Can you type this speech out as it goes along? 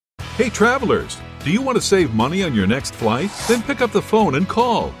Hey travelers, do you want to save money on your next flight? Then pick up the phone and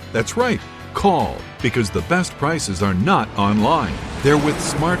call. That's right, call, because the best prices are not online. They're with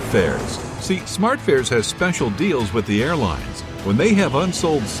SmartFares. See, SmartFares has special deals with the airlines. When they have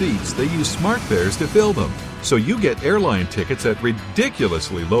unsold seats, they use SmartFares to fill them. So you get airline tickets at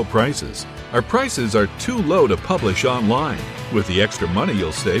ridiculously low prices. Our prices are too low to publish online. With the extra money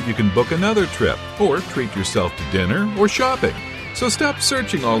you'll save, you can book another trip or treat yourself to dinner or shopping. So stop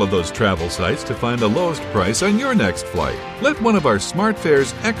searching all of those travel sites to find the lowest price on your next flight. Let one of our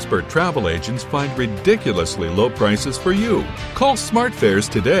SmartFares expert travel agents find ridiculously low prices for you. Call SmartFares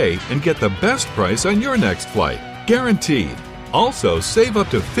today and get the best price on your next flight. Guaranteed. Also, save up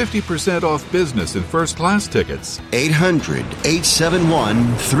to 50% off business and first class tickets.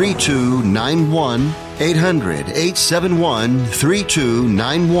 800-871-3291.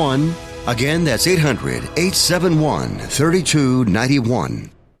 800-871-3291. Again, that's 800-871-3291.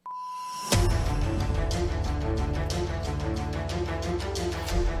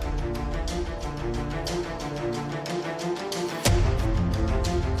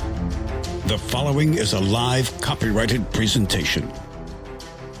 The following is a live copyrighted presentation.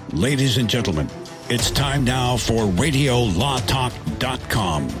 Ladies and gentlemen, it's time now for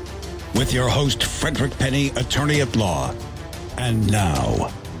RadioLawTalk.com with your host, Frederick Penny, attorney at law. And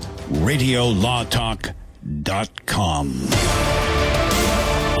now, RadioLawTalk.com.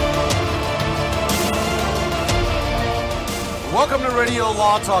 Welcome to Radio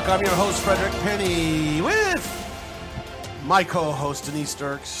Law Talk. I'm your host, Frederick Penny, with my co-host, Denise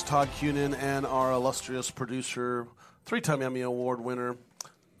Dirks, Todd Cunin, and our illustrious producer, 3-time Emmy Award winner.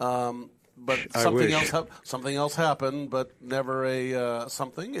 But something else happened, but never a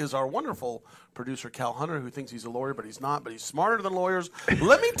something, is our wonderful producer, Cal Hunter, who thinks he's a lawyer, but he's not, but he's smarter than lawyers.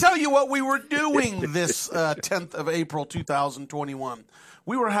 Let me tell you what we were doing this 10th of April, 2021.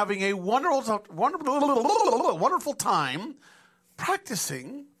 We were having a wonderful time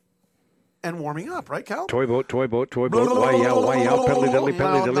practicing and warming up, right, Cal? Toy boat, why yell, peddly, dilly,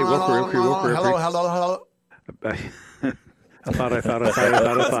 Hello. I thought.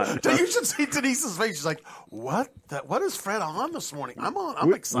 You should see Denise's face. She's like, what is Fred on this morning?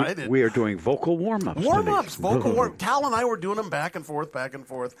 I'm excited. We are doing vocal warm-ups. Vocal warm. Cal and I were doing them back and forth.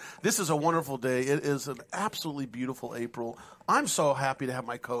 This is a wonderful day. It is an absolutely beautiful April. I'm so happy to have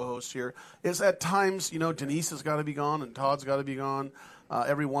my co-host here. It's at times, Denise has got to be gone and Todd's got to be gone.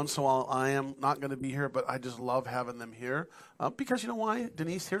 Every once in a while, I am not going to be here, but I just love having them here. Because you know why,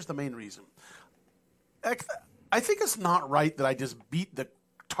 Denise? Here's the main reason. I think it's not right that I just beat the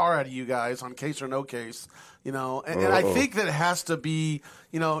tar out of you guys on case or no case, and I think that it has to be,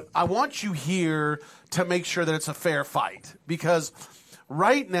 I want you here to make sure that it's a fair fight, because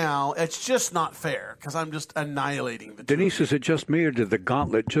right now it's just not fair, because I'm just annihilating the Denise, is it just me, or did the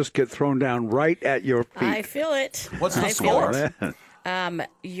gauntlet just get thrown down right at your feet? I feel it. What's the score?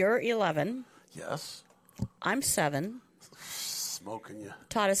 You're 11. Yes. I'm 7. Smoking you.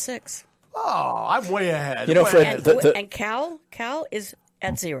 Todd is 6. Oh, I'm way ahead. Fred, and Cal is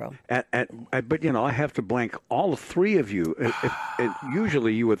at 0. But I have to blank all 3 of you.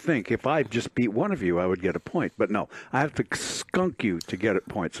 Usually, you would think if I just beat one of you, I would get a point. But no, I have to skunk you to get a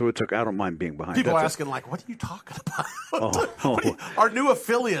point. So I don't mind being behind. People are asking, what are you talking about? Our new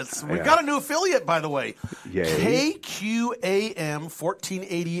affiliates. We've got a new affiliate, by the way. Yay. KQAM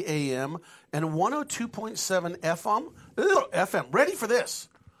 1480 AM and 102.7 FM. Ready for this?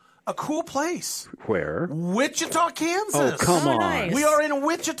 A cool place. Where? Wichita, Kansas. Oh, come on. Nice. We are in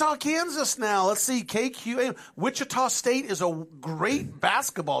Wichita, Kansas now. Let's see. KQA. Wichita State is a great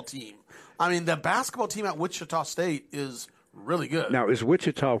basketball team. I mean, the basketball team at Wichita State is really good. Now, is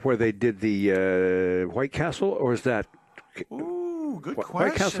Wichita where they did the White Castle, or is that... Ooh, good question.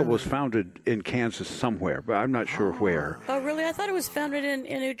 White Castle was founded in Kansas somewhere, but I'm not sure where. Oh, really? I thought it was founded in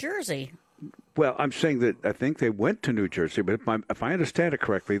New Jersey. Well, I'm saying that I think they went to New Jersey, but if I understand it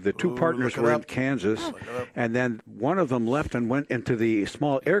correctly, the 2 partners were in Kansas, and then one of them left and went into the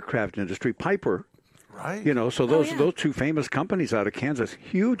small aircraft industry, Piper. Right. So those 2 famous companies out of Kansas,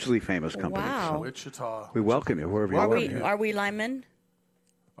 hugely famous companies. Wow. So Wichita. we welcome you wherever you are. Are we linemen?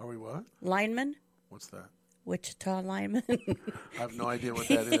 Are we what? Linemen? What's that? Wichita lineman. I have no idea what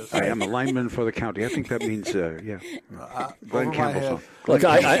that is. I am a lineman for the county. I think that means, Glenn Campbell's song. Look,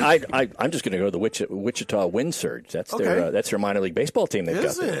 I'm just going to go to the Wichita Wind Surge. That's their minor league baseball team they've got.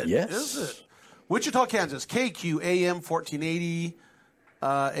 Is it? Yes. Is it? Wichita, Kansas. KQAM 1480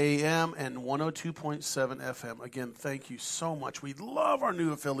 AM and 102.7 FM. Again, thank you so much. We love our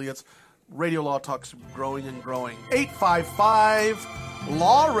new affiliates. Radio Law Talk's growing and growing. 855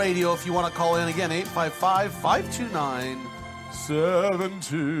 Law Radio if you want to call in. Again, 855-529 7,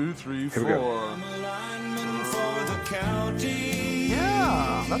 2, 3, 4. Here we go.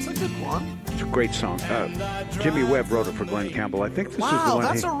 Yeah, that's a good one. It's a great song. Jimmy Webb wrote it for Glenn Campbell. I think this is the Wow, one.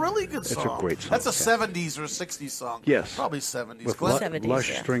 that's a really good song. It's a great song. That's a 70s or 60s song. Yes. Probably 70s. With Glenn- 70s, lush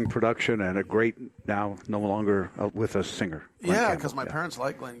yeah. string production and a great, now no longer with a singer. Glenn Yeah, Campbell. because my parents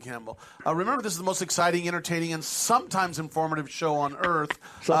like Glenn Campbell. Remember, this is the most exciting, entertaining, and sometimes informative show on earth.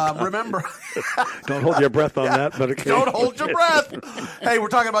 Remember, Don't hold your breath on that, but okay. don't hold your breath. Hey, we're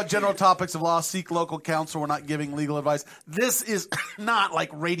talking about general topics of law. Seek local counsel. We're not giving legal advice. This is not like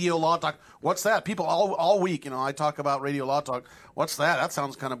radio law talk. What's that? People all week, I talk about radio law talk. What's that? That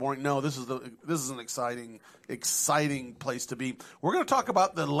sounds kind of boring. No, this is an exciting place to be. We're going to talk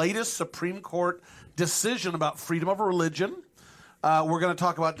about the latest Supreme Court decision about freedom of religion. We're going to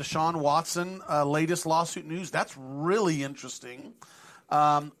talk about Deshaun Watson, latest lawsuit news. That's really interesting.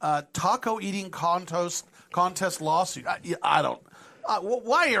 Taco eating contest lawsuit. I don't.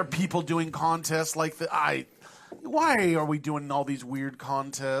 Why are people doing contests like that? Why are we doing all these weird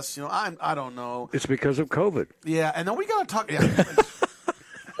contests? I don't know. It's because of COVID. Yeah, and then we got to talk.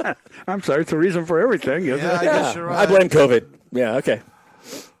 Yeah, I'm sorry, it's the reason for everything, isn't yeah, I it? guess you're right. I blame COVID. Yeah, okay.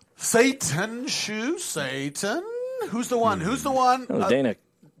 Satan. Who's the one? That was Dana.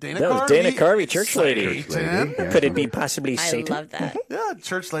 Dana That Carvey. was Dana Carvey, church lady. Satan. Could it be possibly I Satan? love that. Yeah,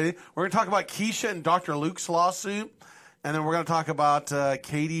 church lady. We're going to talk about Keisha and Dr. Luke's lawsuit. And then we're going to talk about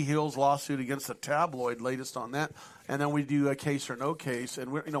Katie Hill's lawsuit against the tabloid, latest on that. And then we do a case or no case.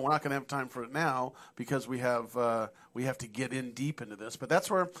 And we're not going to have time for it now because we have to get in deep into this. But that's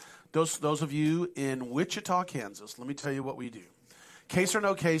where those of you in Wichita, Kansas, let me tell you what we do. Case or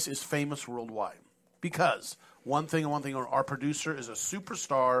no case is famous worldwide because one thing, our producer is a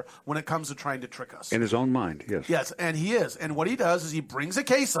superstar when it comes to trying to trick us. In his own mind, yes. Yes, and he is. And what he does is he brings a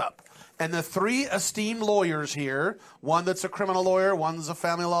case up. And the three esteemed lawyers here, one that's a criminal lawyer, one's a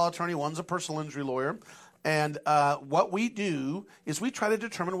family law attorney, one's a personal injury lawyer. And what we do is we try to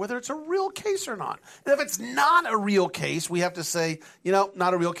determine whether it's a real case or not. And if it's not a real case, we have to say,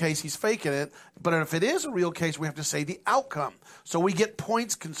 not a real case, he's faking it. But if it is a real case, we have to say the outcome. So we get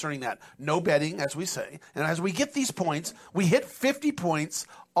points concerning that. No betting, as we say. And as we get these points, we hit 50 points.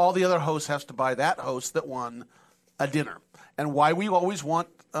 All the other hosts has to buy that host that won a dinner. And why we always want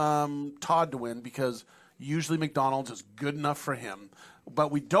Todd to win, because usually McDonald's is good enough for him.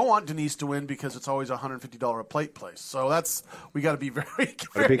 But we don't want Denise to win because it's always a $150 a plate place. So we got to be very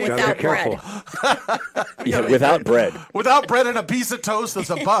Gotta be Without careful. Yeah, without bread. Without bread and a piece of toast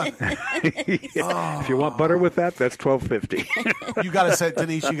as a bun. If you want butter with that, that's $12.50. You got to say,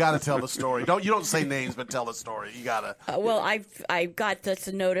 Denise, you got to tell the story. You don't say names, but tell the story. You got to. Well, I got this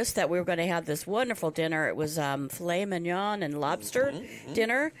notice that we were going to have this wonderful dinner. It was filet mignon and lobster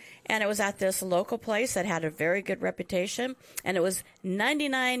dinner, and it was at this local place that had a very good reputation, and it was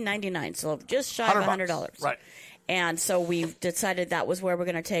 $99.99, so just shy of $100. Right. And so we decided that was where we're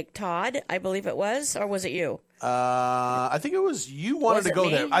going to take Todd, I believe it was, or was it you? I think it was you wanted Was to it go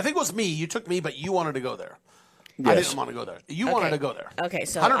me? there. I think it was me. You took me, but you wanted to go there. I Yes. didn't want to go there. You wanted to go there. Okay,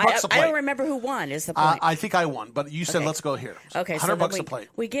 so $100 a plate. I don't remember who won. Is the point? I think I won, but you said Okay. let's go here. Okay, so $100 then a plate.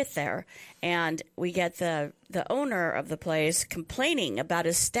 we get there, and we get the owner of the place complaining about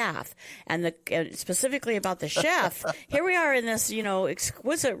his staff, and specifically about the chef. Here we are in this,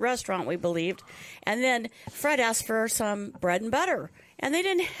 exquisite restaurant, we believed, and then Fred asked for some bread and butter, and they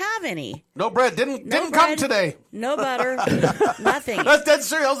didn't have any. No bread. Didn't No come bread, today. No butter, nothing. That's dead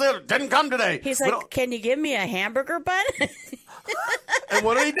serious. Didn't come today. He's We like, don't- "Can you give me a hamburger bun?" and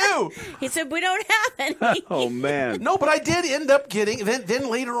what did he do? He said, "We don't have any." Oh, man. No, but I did end up getting. Then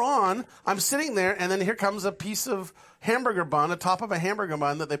later on, I'm sitting there, and then here comes a piece of hamburger bun, a top of a hamburger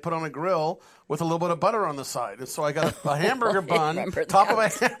bun that they put on a grill with a little bit of butter on the side. And so I got a hamburger bun, remember top that. of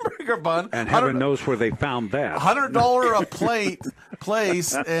a hamburger bun, And heaven knows where they found that. $100 a plate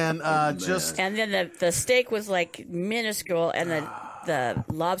place, and just And then the steak was like minuscule, and the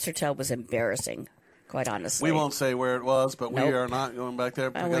lobster tail was embarrassing, quite honestly. we won't say where it was, but we Nope. are not going back there.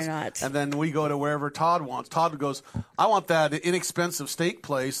 Oh, we're not. And then we go to wherever Todd wants. Todd goes, I want that inexpensive steak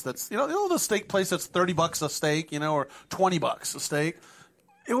place. That's the steak place that's $30 a steak, or $20 a steak.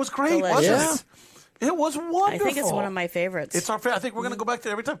 It was great, Delicious. wasn't it? It was wonderful. I think it's one of my favorites. It's our favorite. I think we're going to go back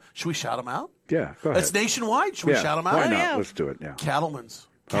there every time. Should we shout them out? Yeah, go ahead. It's nationwide. Should we Yeah, shout them out? why Oh, not? yeah. Let's do it, yeah. Cattleman's.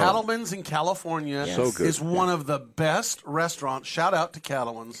 Cattleman's in California So good. is one of the best restaurants. Shout out to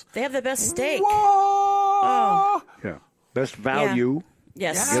Cattleman's. They have the best steak. Whoa! Yeah. Best value.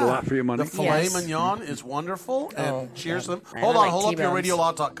 Yes. Get a lot for your money. The filet Yes. mignon is wonderful. And Oh, cheers to them. and Hold I on, like hold up your T-bones. Radio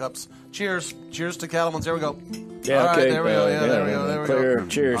Law Talk cups. Cheers. Cheers to Cattleman's. There we go. Yeah, All right, okay. there we go. Yeah, there we go. There we Clear. go.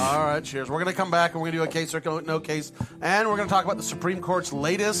 Cheers. All right, cheers. We're going to come back and we're going to do a case or no case, and we're going to talk about the Supreme Court's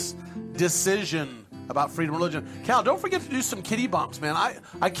latest decision about freedom of religion. Cal, don't forget to do some kitty bumps, man.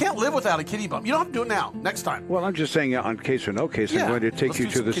 I can't live without a kitty bump. You don't have to do it now. Next time. Well, I'm just saying on case or no case, Yeah, I'm going to take let's you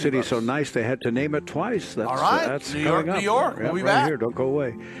do to some the kitty city bumps. so nice they had to name it twice. That's, All right. That's New York, coming up. New York. Yeah, We'll be right back. here. Don't go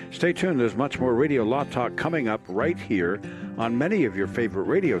away. Stay tuned. There's much more Radio Law Talk coming up right here on many of your favorite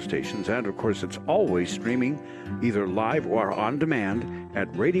radio stations. And, of course, it's always streaming either live or on demand at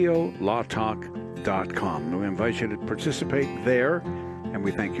radiolawtalk.com. We invite you to participate there, and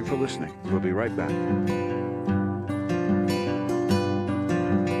we thank you for listening. We'll be right back.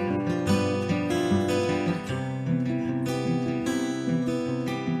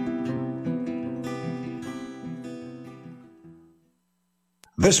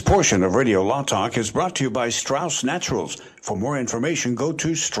 This portion of Radio Law Talk is brought to you by Strauss Naturals. For more information, go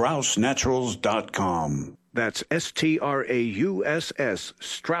to StraussNaturals.com. That's STRAUSS,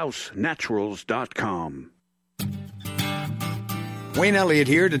 StraussNaturals.com. Wayne Elliott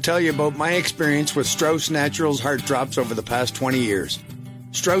here to tell you about my experience with Strauss Naturals Heart Drops over the past 20 years.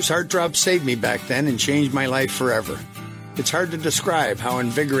 Strauss Heart Drops saved me back then and changed my life forever. It's hard to describe how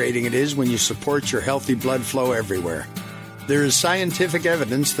invigorating it is when you support your healthy blood flow everywhere. There is scientific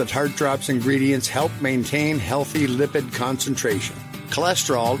evidence that Heart Drops ingredients help maintain healthy lipid concentration.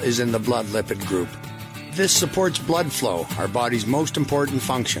 Cholesterol is in the blood lipid group. This supports blood flow, our body's most important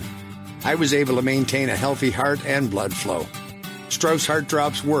function. I was able to maintain a healthy heart and blood flow. Strauss Heart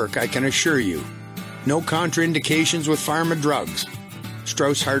Drops work, I can assure you. No contraindications with pharma drugs.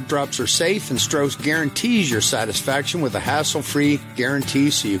 Strauss Heart Drops are safe, and Strauss guarantees your satisfaction with a hassle-free guarantee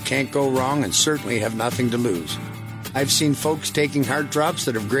so you can't go wrong and certainly have nothing to lose. I've seen folks taking heart drops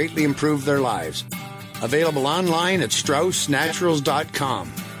that have greatly improved their lives. Available online at StraussNaturals.com.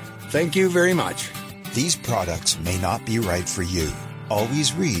 Thank you very much. These products may not be right for you.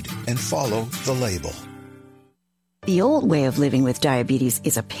 Always read and follow the label. The old way of living with diabetes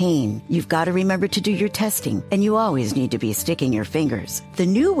is a pain. You've got to remember to do your testing, and you always need to be sticking your fingers. The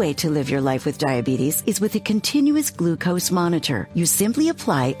new way to live your life with diabetes is with a continuous glucose monitor. You simply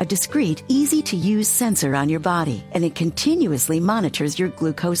apply a discreet, easy-to-use sensor on your body, and it continuously monitors your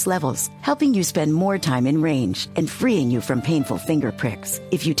glucose levels, helping you spend more time in range and freeing you from painful finger pricks.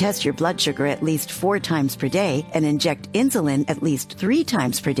 If you test your blood sugar at least 4 times per day and inject insulin at least 3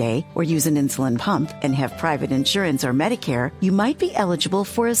 times per day, or use an insulin pump and have private insurance or Medicare, you might be eligible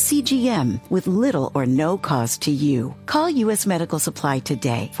for a CGM with little or no cost to you. Call U.S. Medical Supply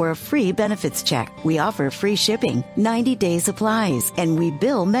today for a free benefits check. We offer free shipping, 90-day supplies, and we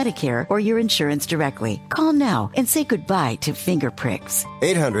bill Medicare or your insurance directly. Call now and say goodbye to finger pricks.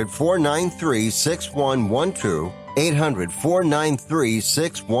 800-493-6112.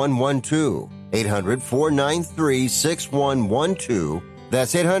 800-493-6112. 800-493-6112.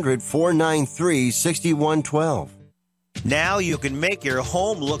 That's 800-493-6112. Now you can make your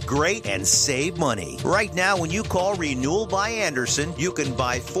home look great and save money. Right now, when you call Renewal by Andersen, you can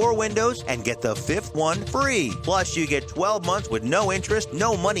buy 4 windows and get the 5th one free. Plus, you get 12 months with no interest,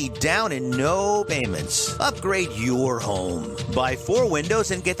 no money down, and no payments. Upgrade your home. Buy 4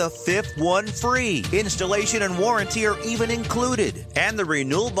 windows and get the 5th one free. Installation and warranty are even included. And the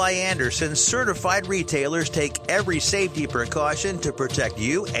Renewal by Andersen certified retailers take every safety precaution to protect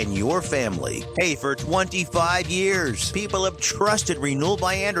you and your family. Hey, for 25 years, people have trusted Renewal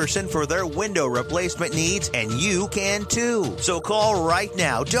by Andersen for their window replacement needs, and you can too. So call right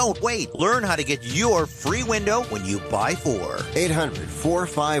now. Don't wait. Learn how to get your free window when you buy 4.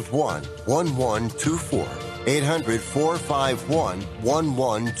 800-451-1124.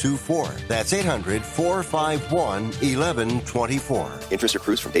 800-451-1124. That's 800-451-1124. Interest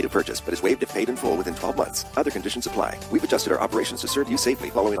accrues from date of purchase, but is waived if paid in full within 12 months. Other conditions apply. We've adjusted our operations to serve you safely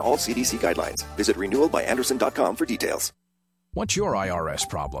following all CDC guidelines. Visit renewalbyandersen.com for details. What's your IRS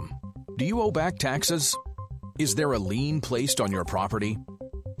problem? Do you owe back taxes? Is there a lien placed on your property?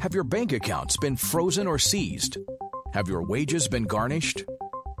 Have your bank accounts been frozen or seized? Have your wages been garnished?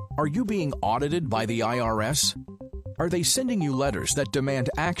 Are you being audited by the IRS? Are they sending you letters that demand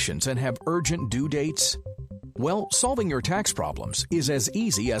actions and have urgent due dates? Well, solving your tax problems is as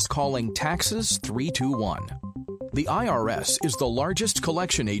easy as calling Taxes 321. The IRS is the largest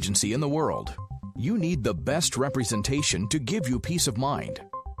collection agency in the world. You need the best representation to give you peace of mind.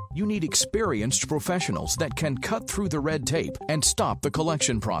 You need experienced professionals that can cut through the red tape and stop the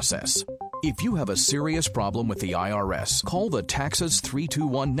collection process. If you have a serious problem with the IRS, call the Taxes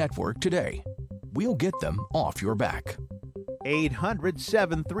 321 network today. We'll get them off your back.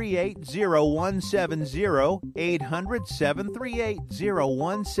 800-738-0170.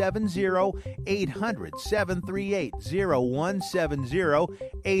 800-738-0170. 800-738-0170.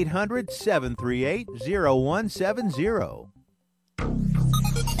 800-738-0170.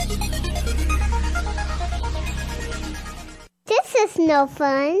 This is no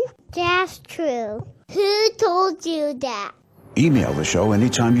fun. That's true. Who told you that? Email the show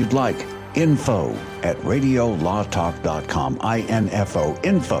anytime you'd like. info@radiolawtalk.com.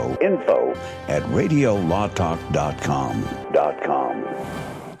 info @radiolawtalk.com.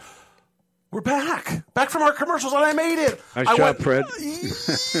 We're back from our commercials, and I made it. Nice job, Fred.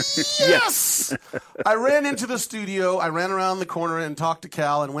 Yes. I ran into the studio. I ran around the corner and talked to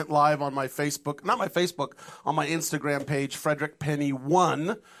Cal and went live on my Facebook. Not my Facebook, on my Instagram page. Frederick Penny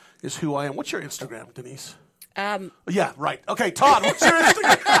 1 is who I am. What's your Instagram, Denise? Yeah, right. Okay, Todd, what's your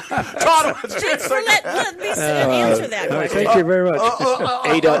Instagram? Todd, what's your Instagram? Let me answer that question. Thank you very much.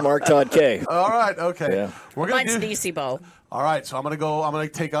 A.MarkToddK. All right, okay. Yeah. We're gonna Mine's DC Bo. All right, so I'm gonna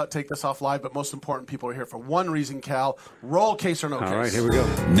take this off live, but most important, people are here for one reason, Cal. Roll case or no case. All right, here we go.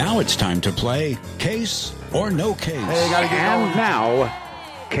 Now it's time to play Case or No Case. Hey, gotta get going. And now,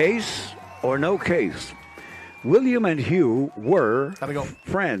 Case or No Case. William and Hugh were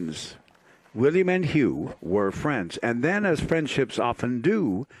friends. William and Hugh were friends, and then, as friendships often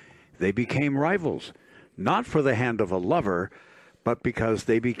do, they became rivals, not for the hand of a lover, but because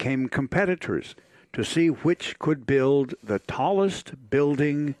they became competitors to see which could build the tallest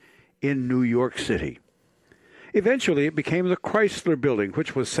building in New York City. Eventually, it became the Chrysler Building,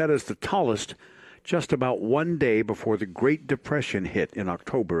 which was set as the tallest just about one day before the Great Depression hit in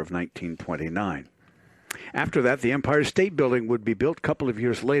October of 1929. After that, the Empire State Building would be built a couple of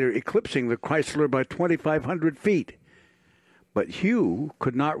years later, eclipsing the Chrysler by 2,500 feet. But Hugh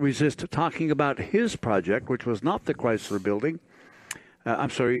could not resist talking about his project, which was not the Chrysler Building.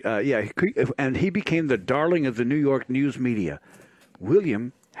 And he became the darling of the New York news media.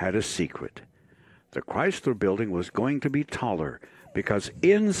 William had a secret. The Chrysler Building was going to be taller because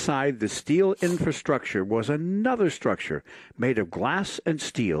inside the steel infrastructure was another structure made of glass and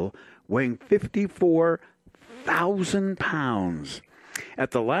steel weighing 54,000 pounds.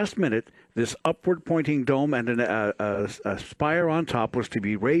 At the last minute, this upward-pointing dome and a spire on top was to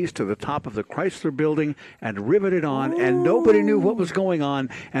be raised to the top of the Chrysler Building and riveted on, and nobody knew what was going on.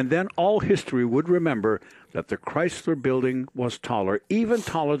 And then all history would remember that the Chrysler Building was taller, even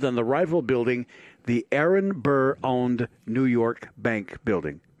taller than the rival building, the Aaron Burr-owned New York Bank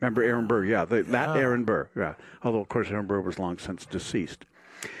Building. Remember Aaron Burr? Yeah, that Aaron Burr. Yeah. Although, of course, Aaron Burr was long since deceased.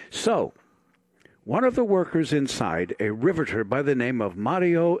 So, one of the workers inside, a riveter by the name of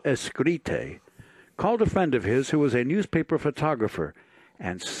Mario Escrite, called a friend of his who was a newspaper photographer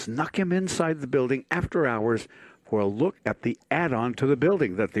and snuck him inside the building after hours for a look at the add-on to the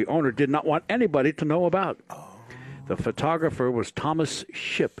building that the owner did not want anybody to know about. The photographer was Thomas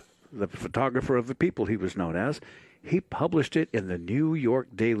Shipp, the photographer of the people he was known as. He published it in the New York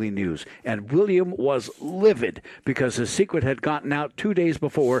Daily News, and William was livid because his secret had gotten out 2 days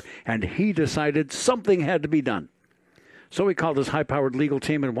before, and he decided something had to be done. So he called his high-powered legal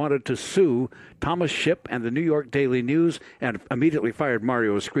team and wanted to sue Thomas Shipp and the New York Daily News, and immediately fired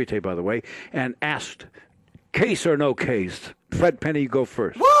Mario Escrite, by the way, and asked, case or no case? Fred Penny, go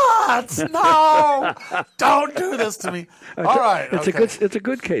first. What? No! Don't do this to me. All right. It's a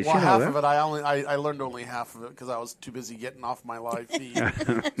good case. Well, you know half that. of it I learned only half of it because I was too busy getting off my live feed.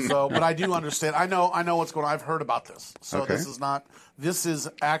 But I do understand. I know what's going on. I've heard about this. So Okay. This is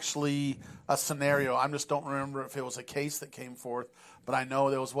actually a scenario. I just don't remember if it was a case that came forth. But I know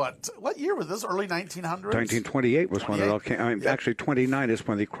there was what year was this? Early 1900s? 1928 was when it all came. Actually, 29 is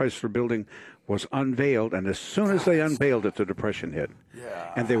when the Chrysler Building was unveiled, and as soon as they unveiled it, the Depression hit.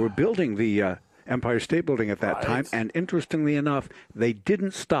 Yeah. And they were building the Empire State Building at that time, and interestingly enough, they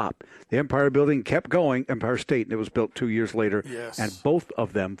didn't stop. The Empire Building kept going, Empire State, and it was built 2 years later, and both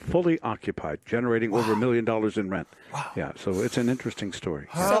of them fully occupied, generating over $1 million in rent. Wow. Yeah, so it's an interesting story.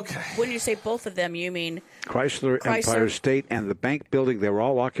 So when you say both of them, you mean Chrysler, Empire State, and the bank building, they were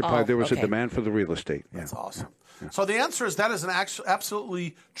all occupied. There was a demand for the real estate. That's awesome. So the answer is that is an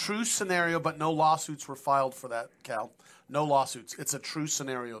absolutely true scenario, but no lawsuits were filed for that, Cal. No lawsuits. It's a true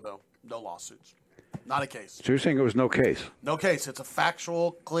scenario, though. No lawsuits. Not a case. So you're saying it was no case? No case. It's a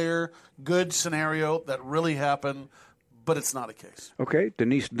factual, clear, good scenario that really happened, but it's not a case. Okay,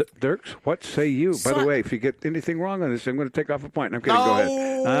 Denise Dirks, what say you? By the way, if you get anything wrong on this, I'm going to take off a point. I'm kidding. Go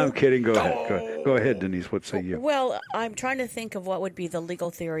ahead. I'm kidding. Go ahead. Go ahead, Denise. What say you? Well, I'm trying to think of what would be the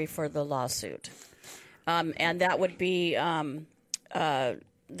legal theory for the lawsuit. And that would be the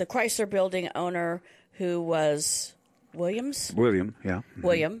Chrysler Building owner who was Williams? William, yeah.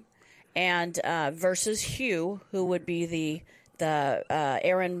 William. And versus Hugh, who would be the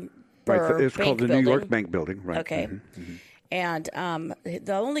Aaron Burr Right, it's Bank called the building. New York Bank Building, right? Okay. And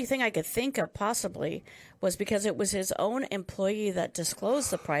the only thing I could think of possibly was because it was his own employee that disclosed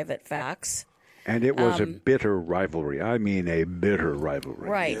the private facts. And it was a bitter rivalry. I mean, a bitter rivalry.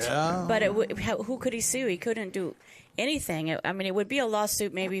 Right. Yeah. But who could he sue? He couldn't do anything. I mean, it would be a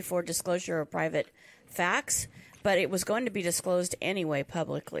lawsuit maybe for disclosure of private facts, but it was going to be disclosed anyway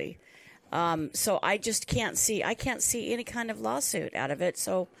publicly. So I just can't see any kind of lawsuit out of it.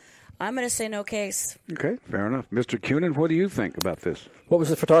 So I'm going to say no case. Okay, fair enough. Mr. Cunin, what do you think about this? What was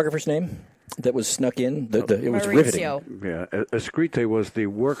the photographer's name that was snuck in? It was riveting. Yeah, Escrite was the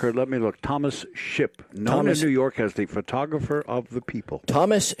worker. Let me look. Thomas Shipp, known in New York as the photographer of the people.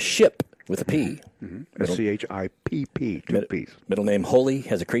 Thomas Shipp with a P. S-C-H-I-P-P, two P's. Middle name Holy,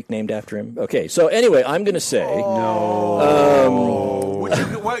 has a creek named after him. Okay, so anyway, I'm going to say...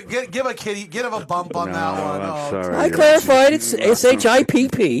 Give him a bump on that one. I'm sorry. I clarified. It's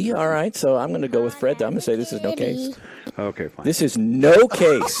S-H-I-P-P. All right, so I'm going to go with Fred. I'm going to say this is no case. Okay, fine. This is no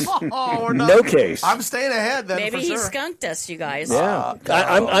case. No case. I'm staying ahead then. Maybe for he sure. skunked us, you guys. Yeah,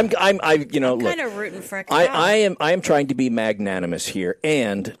 I'm look, kind of rooting for. I am trying to be magnanimous here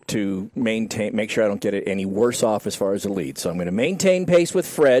and to make sure I don't get it any worse off as far as the lead. So I'm going to maintain pace with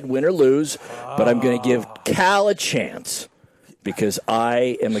Fred, win or lose, but I'm going to give Cal a chance because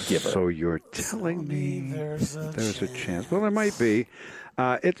I am a giver. So you're telling me there's a chance? Well, there might be.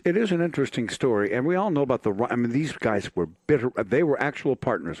 It is an interesting story, and we all know about these guys were bitter. They were actual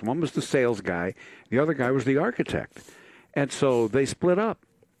partners. One was the sales guy. The other guy was the architect. And so they split up.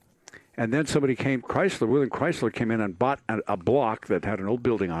 And then somebody William Chrysler came in and bought a block that had an old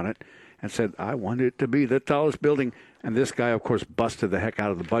building on it and said, I want it to be the tallest building. And this guy, of course, busted the heck out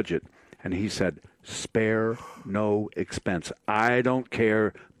of the budget. And he said, spare no expense. I don't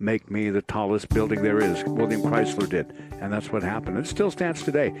care. Make me the tallest building there is. William Chrysler did. And that's what happened. It still stands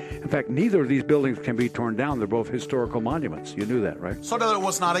today. In fact, neither of these buildings can be torn down. They're both historical monuments. You knew that, right? So no, it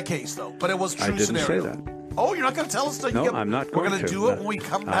was not a case, though. But it was true I didn't scenario. say that. Oh, you're not going to tell us? No, I'm not going to. We're going to do it when we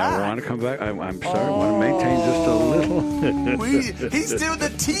come back. I want to come back. I'm sorry. I want to maintain just a little. He's doing the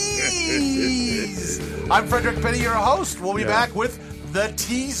tease. I'm Frederick Penny, your host. We'll be back with the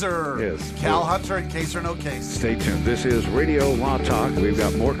teaser. Yes. Cal Hunter in Case or No Case. Stay tuned. This is Radio Law Talk. We've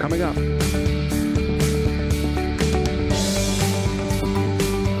got more coming up.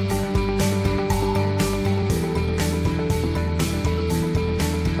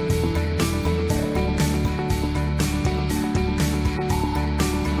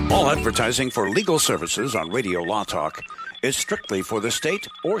 All advertising for legal services on Radio Law Talk is strictly for the state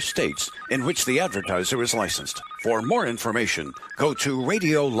or states in which the advertiser is licensed. For more information, go to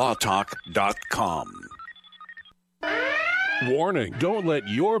radiolawtalk.com. Warning, don't let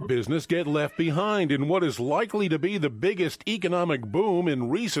your business get left behind in what is likely to be the biggest economic boom in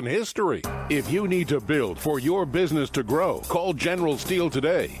recent history. If you need to build for your business to grow, call General Steel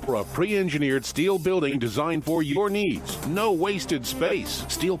today for a pre-engineered steel building designed for your needs. No wasted space.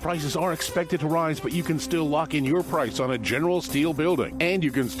 Steel prices are expected to rise, but you can still lock in your price on a General Steel building. And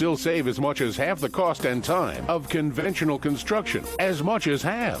you can still save as much as half the cost and time of conventional construction. As much as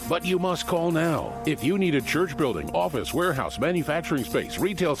half. But you must call now. If you need a church building, office, warehouse, manufacturing space,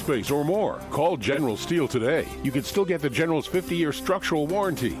 retail space, or more, call General Steel today. You can still get the General's 50-year structural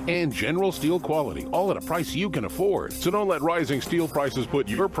warranty and General Steel quality, all at a price you can afford. So don't let rising steel prices put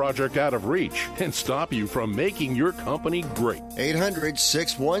your project out of reach and stop you from making your company great.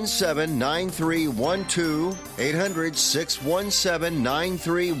 800-617-9312.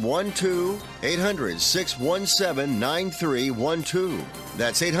 800-617-9312. 800-617-9312.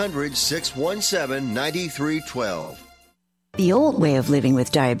 That's 800-617-9312. The old way of living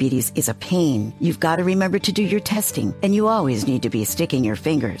with diabetes is a pain. You've got to remember to do your testing, and you always need to be sticking your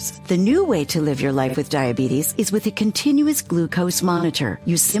fingers. The new way to live your life with diabetes is with a continuous glucose monitor.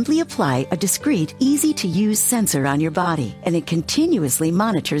 You simply apply a discreet, easy-to-use sensor on your body, and it continuously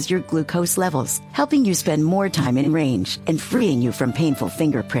monitors your glucose levels, helping you spend more time in range and freeing you from painful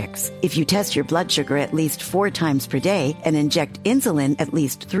finger pricks. If you test your blood sugar at least 4 times per day and inject insulin at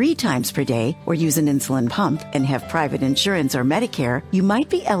least 3 times per day, or use an insulin pump and have private insurance or Medicare, you might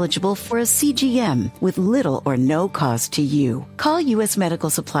be eligible for a CGM with little or no cost to you. Call U.S.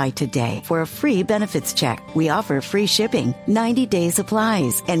 Medical Supply today for a free benefits check. We offer free shipping, 90-day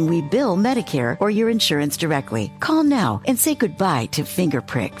supplies, and we bill Medicare or your insurance directly. Call now and say goodbye to finger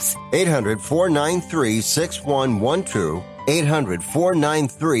pricks. 800-493-6112.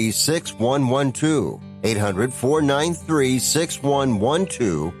 800-493-6112.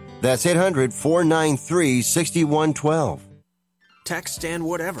 800-493-6112. That's 800-493-6112. Text and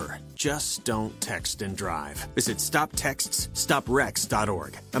whatever. Just don't text and drive. Visit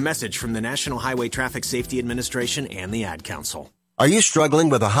StopTextsStopWrecks.org. A message from the National Highway Traffic Safety Administration and the Ad Council. Are you struggling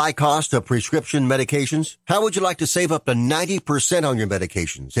with a high cost of prescription medications? How would you like to save up to 90% on your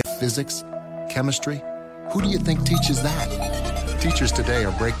medications? Physics? Chemistry? Who do you think teaches that? Teachers today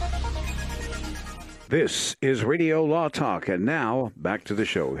are This is Radio Law Talk, and now back to the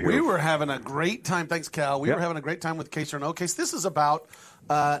show. Here. We were having a great time. Thanks, Cal. We were having a great time with Case or No Case. This is about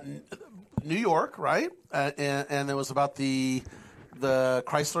New York, right? And it was about the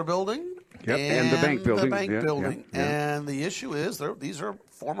Chrysler Building. Yep, and the bank building. The bank building. Yeah. And the issue is these are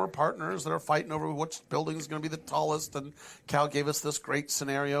former partners that are fighting over which building is going to be the tallest. And Cal gave us this great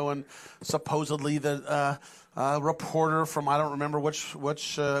scenario, and supposedly the reporter from I don't remember which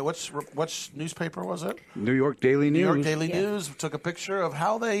newspaper was it? New York Daily News. New York Daily News took a picture of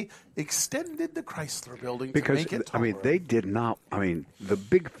how they extended the Chrysler Building to make it taller. They did not. The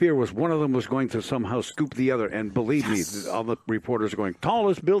big fear was one of them was going to somehow scoop the other. And believe me, all the reporters are going,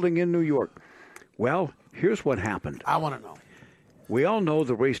 tallest building in New York. Well, here's what happened. I want to know. We all know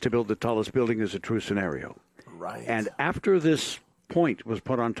the race to build the tallest building is a true scenario. Right. And after this point was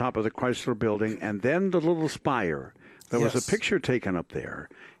put on top of the Chrysler Building, and then the little spire, there was a picture taken up there,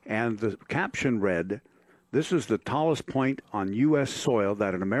 and the caption read, "This is the tallest point on U.S. soil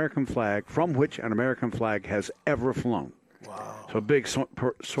that an American flag, from which an American flag has ever flown." Wow. So a big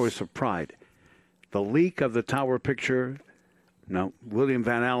source of pride. The leak of the tower picture, William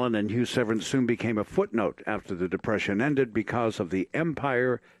Van Allen and Hugh Severance soon became a footnote after the Depression ended because of the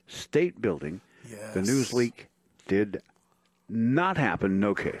Empire State Building. Yes. The news leak did not happen,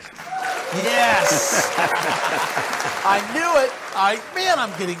 no case. Yes! I knew it.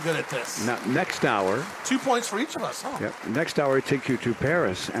 I'm getting good at this. Now, next hour... 2 points for each of us, huh? Yep. Next hour, I take you to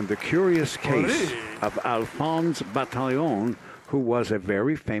Paris and the curious case of Alphonse Bataillon, who was a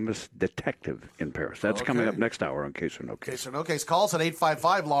very famous detective in Paris. That's coming up next hour on Case or No Case. Case or No Case. Call us at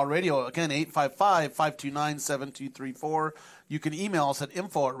 855-LAW Radio. Again, 855-529-7234. You can email us at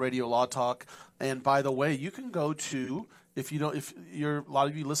info@radiolawtalk. And by the way, you can go to... a lot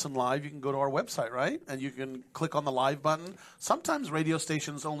of you listen live, you can go to our website, right? And you can click on the live button. Sometimes radio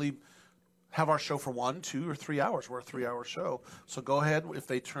stations only have our show for 1, 2, or 3 hours. We're a 3-hour show. So go ahead. If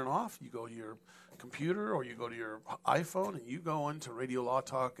they turn off, you go to your computer or you go to your iPhone and you go into Radio Law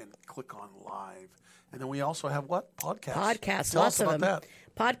Talk and click on live. And then we also have what? Podcasts. Podcasts, Tell lots us of about them.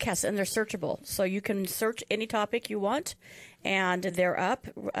 Podcasts, and they're searchable. So you can search any topic you want, and they're up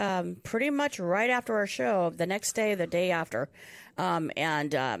pretty much right after our show, the next day, the day after.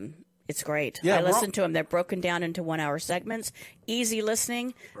 It's great. Yeah, I listen to them. They're broken down into 1-hour segments. Easy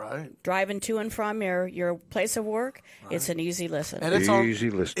listening. Right. Driving to and from your place of work. Right. It's an easy listen. And it's easy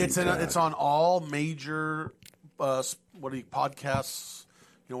listening. It's on all major podcasts.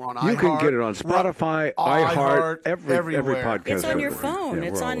 On you can get it on Spotify, iHeart, every podcast. It's on your phone.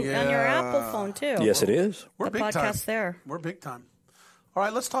 It's on your Apple phone, too. Yes, it is. We're the big podcast time. there. We're big time. All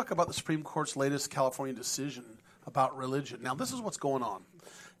right, let's talk about the Supreme Court's latest California decision about religion. Now, this is what's going on.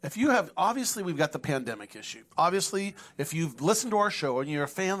 Obviously, we've got the pandemic issue. Obviously, if you've listened to our show and you're a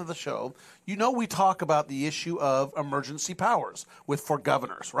fan of the show, you know we talk about the issue of emergency powers for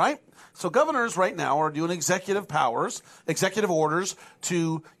governors, right? So governors right now are doing executive orders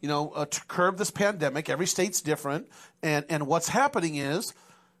to curb this pandemic. Every state's different. And what's happening is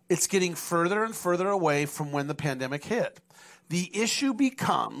it's getting further and further away from when the pandemic hit. The issue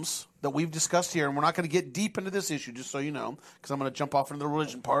becomes, that we've discussed here, and we're not going to get deep into this issue, just so you know, because I'm going to jump off into the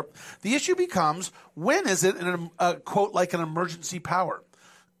religion part. The issue becomes, when is it, quote, like an emergency power?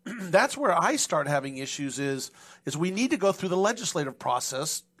 That's where I start having issues is we need to go through the legislative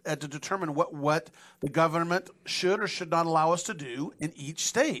process to determine what the government should or should not allow us to do in each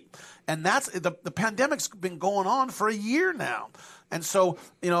state. And that's the pandemic's been going on for a year now. And so,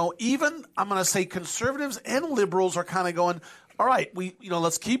 even I'm going to say conservatives and liberals are kind of going, all right,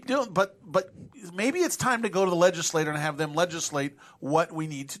 let's keep doing, but maybe it's time to go to the legislator and have them legislate what we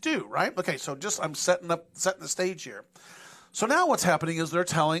need to do, right? Okay, so I'm setting the stage here. So now what's happening is they're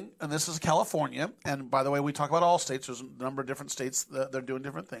telling, and this is California, and by the way, we talk about all states. There's a number of different states that they're doing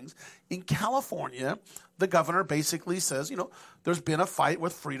different things. In California, the governor basically says, there's been a fight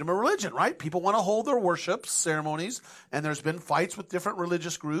with freedom of religion, right? People want to hold their worship ceremonies, and there's been fights with different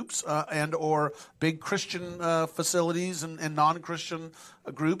religious groups and or big Christian facilities and non-Christian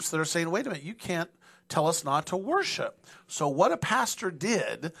groups that are saying, wait a minute, you can't tell us not to worship. So what a pastor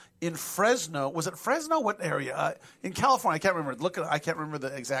did in Fresno, was it Fresno? What area? In California, I can't remember. I can't remember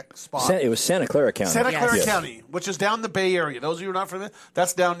the exact spot. It was Santa Clara County. Santa Clara County, which is down the Bay Area. Those of you who are not familiar,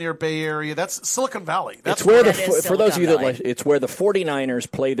 that's down near Bay Area. That's Silicon Valley. That's where for those of you that it's where the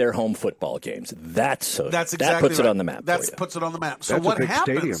 49ers play their home football games. That's exactly that puts right. it on the map. That puts it on the map. So that's what a big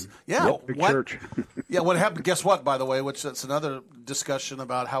happens? Stadium. Yeah, big church. Yeah, what happened? Guess what? By the way, which that's another discussion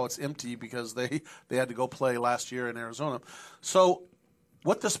about how it's empty because they had to go play last year in Arizona. So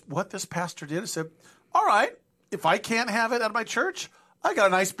what this pastor did is said, all right, if I can't have it at my church, I got a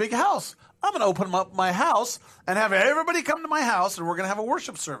nice big house. I'm going to open up my house and have everybody come to my house, and we're going to have a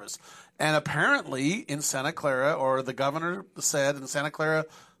worship service. And apparently in Santa Clara, or the governor said, and Santa Clara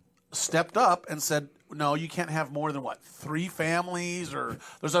stepped up and said, no, you can't have more than 3 families, or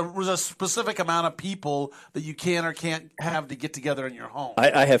there's a specific amount of people that you can or can't have to get together in your home.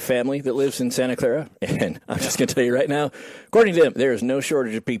 I have family that lives in Santa Clara, and I'm just going to tell you right now, according to them, there is no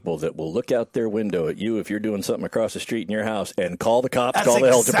shortage of people that will look out their window at you if you're doing something across the street in your house and call the cops, That's call the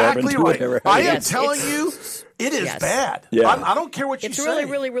health department, right. do whatever. I am telling you, it is bad. Yeah. I don't care what you say. It's really,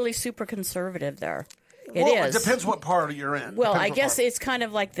 really, really super conservative there. It Well, is. It depends what part you're in. Well, Depends I what guess part. it's kind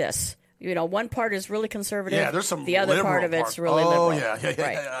of like this. One part is really conservative. Yeah, there's some The other liberal part of it's part. really liberal. Oh, yeah.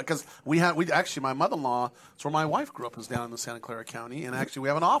 Right. Because we actually, my mother-in-law, it's where my wife grew up, is down in the Santa Clara County, and actually we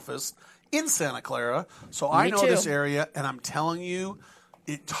have an office in Santa Clara, so I know this area, and I'm telling you,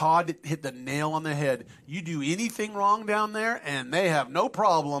 Todd hit the nail on the head. You do anything wrong down there, and they have no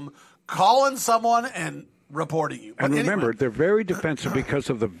problem calling someone and reporting you. And But remember, anyway, they're very defensive because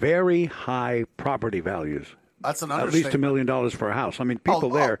of the very high property values. that's an At least $1 understatement. million for a house. I mean, people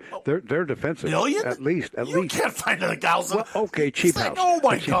they're defensive. Million? At least. You can't find a house. Well, okay, cheap house. Oh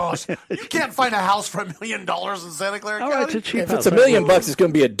my gosh! You can't find a house for $1 million in Santa Clara County. It's a cheap If house. it's $1 million, it's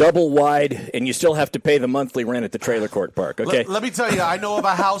going to be a double wide, and you still have to pay the monthly rent at the trailer court park. Okay. Let me tell you, I know of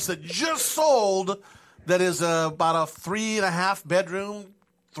a house that just sold that is about a 3.5 bedroom,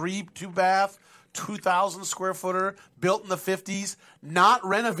 2 bath, 2,000 square footer, built in the 50s, not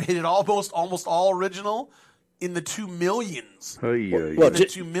renovated, almost all original, in the $2 millions. Well, the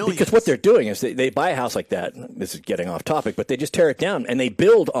 $2 millions. because what they're doing is they buy a house like that. This is getting off topic, but they just tear it down and they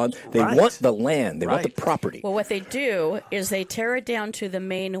build on. They want the land. They want the property. Well, what they do is they tear it down to the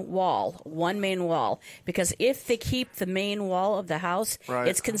main wall, one main wall, because if they keep the main wall of the house,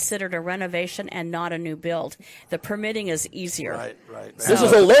 it's considered a renovation and not a new build. The permitting is easier. Right. This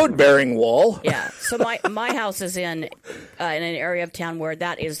is a load-bearing wall. Yeah. So my house is in an area of town where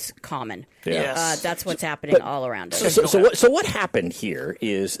that is common. Yes. That's what's happening all around us. So what happened here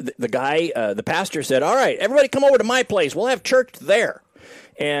is the guy, the pastor said, all right, everybody come over to my place. We'll have church there.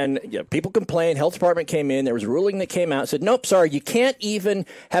 And people complained. Health department came in. There was a ruling that came out. Said, nope, sorry, you can't even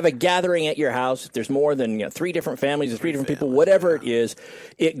have a gathering at your house. If there's more than 3 different families or 3 different people, whatever it is.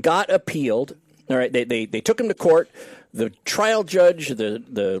 It got appealed. All right, they took him to court. The trial judge,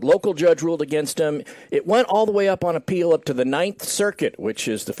 the local judge ruled against him. It went all the way up on appeal up to the Ninth Circuit, which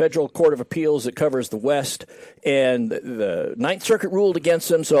is the federal court of appeals that covers the West. And the Ninth Circuit ruled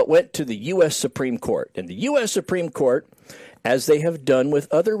against him, so it went to the U.S. Supreme Court. And the U.S. Supreme Court, as they have done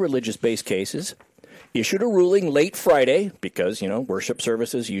with other religious-based cases, issued a ruling late Friday because, worship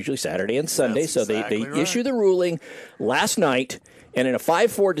services usually Saturday and Sunday. That's so exactly they right. issued the ruling last night, and in a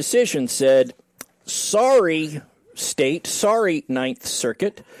 5-4 decision said, sorry, state, sorry, Ninth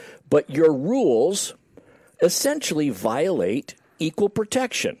Circuit, but your rules essentially violate equal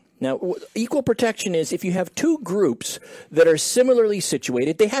protection. Now, equal protection is if you have 2 groups that are similarly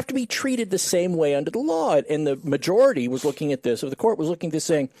situated, they have to be treated the same way under the law. And the majority was looking at this, or the court was looking at this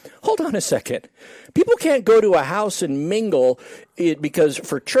saying, hold on a second. People can't go to a house and mingle because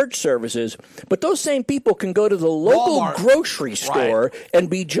for church services, but those same people can go to the local Walmart. grocery store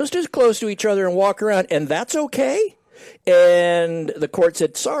and be just as close to each other and walk around, and that's okay? And the court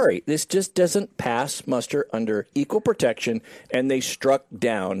said, sorry, this just doesn't pass muster under equal protection, and they struck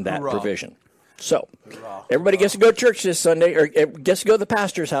down that provision. So everybody gets to go to church this Sunday, or gets to go to the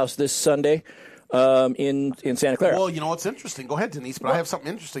pastor's house this Sunday in Santa Clara. Well, you know what's interesting? Go ahead, Denise, but I have something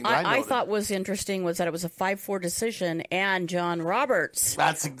interesting that I I noted. thought was interesting was that it was a 5-4 decision, and John Roberts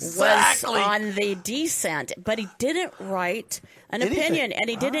That's exactly was on the dissent, but he didn't write an opinion, and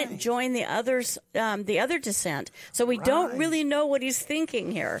he didn't join the others, the other dissent. So we don't really know what he's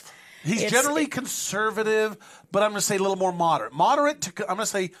thinking here. He's generally conservative, but I'm going to say a little more moderate. I'm going to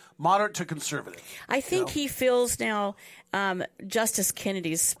say moderate to conservative. I think he fills now Justice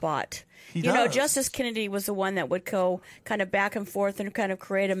Kennedy's spot. He you know, does. Justice Kennedy was the one that would go kind of back and forth and kind of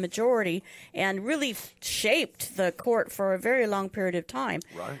create a majority and really shaped the court for a very long period of time.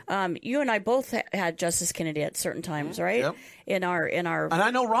 Right. You and I both had Justice Kennedy at certain times, right? Yep. In our. And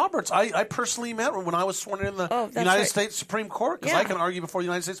I know Roberts. I personally met him when I was sworn in the United States Supreme Court, because I can argue before the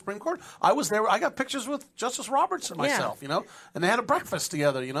United States Supreme Court. I was there. I got pictures with Justice Roberts and myself, you know, and they had a breakfast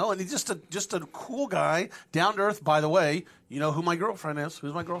together, you know, and he's just a cool guy, down to earth. By the way, you know who my girlfriend is?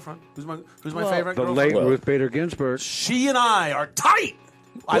 Who's my girlfriend? Who's my favorite the girlfriend? late Ruth Bader Ginsburg. She and I are tight.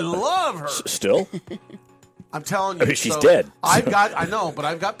 I love her. Still? I'm telling you. I mean, she's dead. I know, but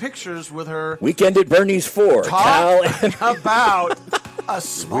I've got pictures with her. Weekend at Bernie's 4. Talk about a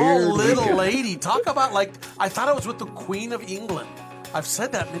small Weird little weekend. lady. Talk about, like, I thought I was with the Queen of England. I've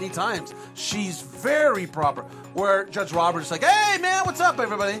said that many times. She's very proper. Where Judge Roberts is like, hey, man, what's up,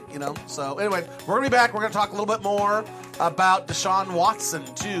 everybody? You know, so anyway, we're going to be back. We're going to talk a little bit more about Deshaun Watson,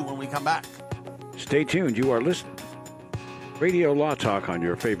 too, when we come back. Stay tuned. You are listening. Radio Law Talk on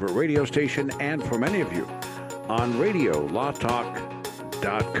your favorite radio station, and for many of you, on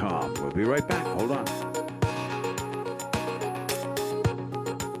RadioLawTalk.com. We'll be right back. Hold on.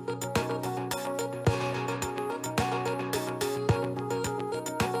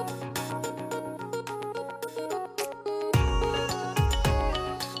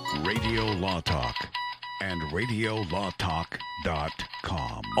 Radio Law Talk and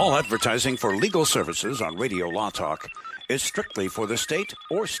RadioLawTalk.com. All advertising for legal services on Radio Law Talk is strictly for the state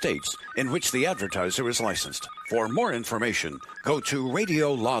or states in which the advertiser is licensed. For more information, go to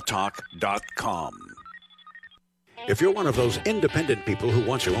RadioLawTalk.com. If you're one of those independent people who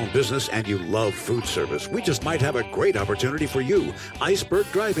wants your own business and you love food service, we just might have a great opportunity for you. Iceberg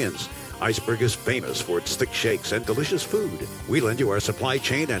Drive-Ins. Iceberg is famous for its thick shakes and delicious food. We lend you our supply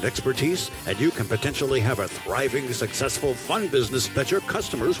chain and expertise, and you can potentially have a thriving, successful, fun business that your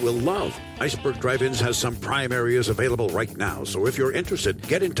customers will love. Iceberg Drive-Ins has some prime areas available right now, so if you're interested,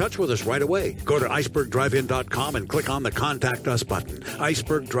 get in touch with us right away. Go to icebergdrivein.com and click on the Contact Us button.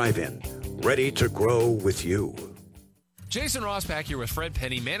 Iceberg Drive-In, ready to grow with you. Jason Ross back here with Fred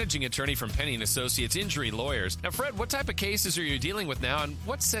Penny, managing attorney from Penny & Associates Injury Lawyers. Now, Fred, what type of cases are you dealing with now, and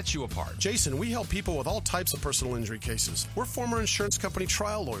what sets you apart? Jason, we help people with all types of personal injury cases. We're former insurance company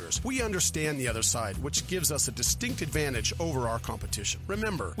trial lawyers. We understand the other side, which gives us a distinct advantage over our competition.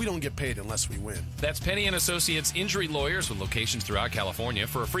 Remember, we don't get paid unless we win. That's Penny & Associates Injury Lawyers with locations throughout California.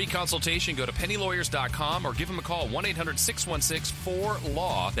 For a free consultation, go to pennylawyers.com or give them a call,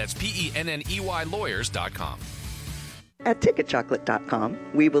 1-800-616-4LAW. That's PENNEY lawyers.com. At TicketChocolate.com,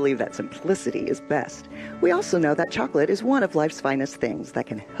 we believe that simplicity is best. We also know that chocolate is one of life's finest things that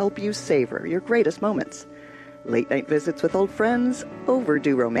can help you savor your greatest moments. Late-night visits with old friends,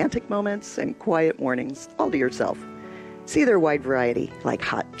 overdue romantic moments, and quiet mornings all to yourself. See their wide variety, like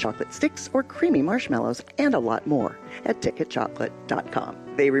hot chocolate sticks or creamy marshmallows, and a lot more at TicketChocolate.com.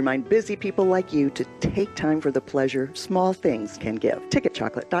 They remind busy people like you to take time for the pleasure small things can give.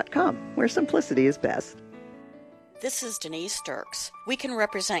 TicketChocolate.com, where simplicity is best. This is Denise Dirks. We can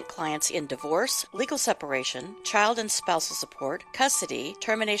represent clients in divorce, legal separation, child and spousal support, custody,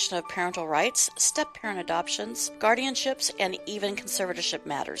 termination of parental rights, step-parent adoptions, guardianships, and even conservatorship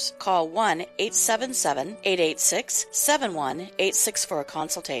matters. Call 1-877-886-7186 for a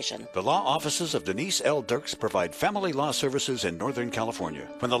consultation. The law offices of Denise L. Dirks provide family law services in Northern California.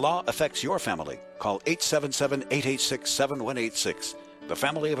 When the law affects your family, call 877-886-7186. The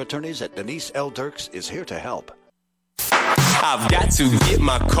family of attorneys at Denise L. Dirks is here to help. I've got to get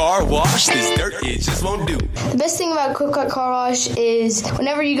my car washed. This dirt, it just won't do. The best thing about Quick Quack Car Wash is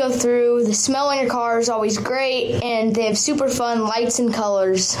whenever you go through, the smell on your car is always great, and they have super fun lights and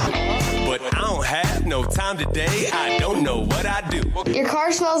colors. But I don't have no time today. I don't know what I do. Your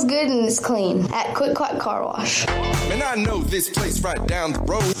car smells good and it's clean at Quick Quack Car Wash. And I know this place right down the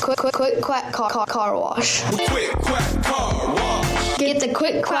road. Quick Quack Car Wash. Quick Quack Car Wash. Get the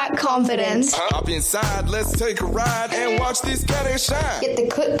Quick Quack confidence. Hop inside, let's take a ride and watch this cat and shine. Get the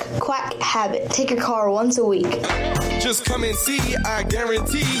Quick Quack habit. Take your car once a week. Just come and see, I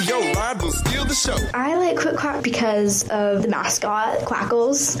guarantee your ride will steal the show. I like Quick Quack because of the mascot,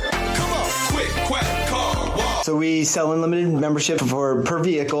 Quackles. Come on, Quick Quack Car Wash. So we sell unlimited membership per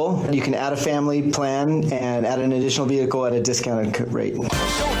vehicle. You can add a family plan and add an additional vehicle at a discounted rate. Don't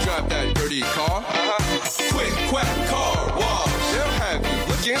drive that dirty car. Quick Quack Car Wash. They'll have you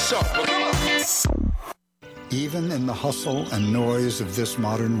looking sharp. Well, come on. Even in the hustle and noise of this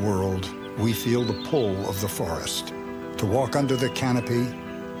modern world, we feel the pull of the forest. To walk under the canopy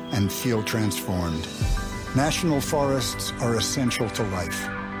and feel transformed. National forests are essential to life.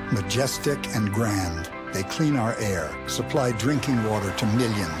 Majestic and grand, they clean our air, supply drinking water to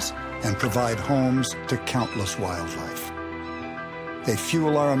millions, and provide homes to countless wildlife. They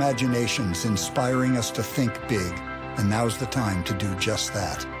fuel our imaginations, inspiring us to think big, and now's the time to do just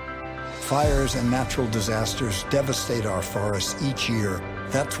that. Fires and natural disasters devastate our forests each year.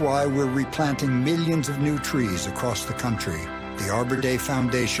 That's why we're replanting millions of new trees across the country. The Arbor Day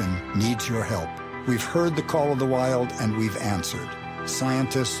Foundation needs your help. We've heard the call of the wild, and we've answered.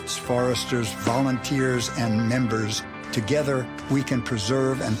 Scientists, foresters, volunteers, and members, together we can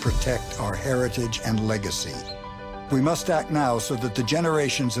preserve and protect our heritage and legacy. We must act now so that the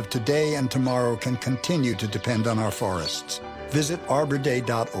generations of today and tomorrow can continue to depend on our forests. Visit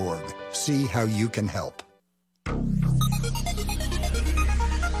arborday.org. See how you can help.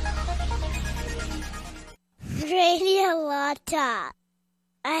 Radio Law Talk.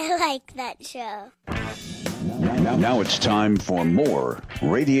 I like that show. Now it's time for more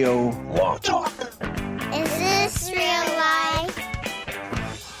Radio Law Talk. Is this real life?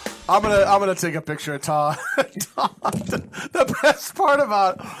 I'm gonna take a picture of Todd. The best part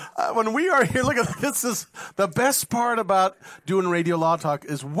about when we are here, look at this. Is the best part about doing Radio Law Talk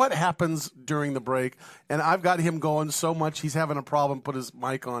is what happens during the break. And I've got him going so much he's having a problem put his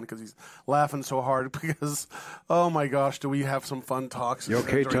mic on because he's laughing so hard because oh my gosh, do we have some fun talks? You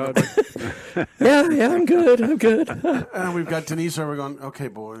okay, Todd? Yeah, I'm good. And we've got Denise over going, okay,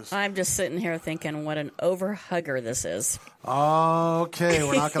 boys. I'm just sitting here thinking what an overhugger this is. Okay,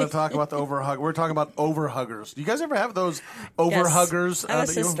 we're not going to talk about the overhug. We're talking about overhuggers. Do you guys ever have those overhuggers? Yes, I have a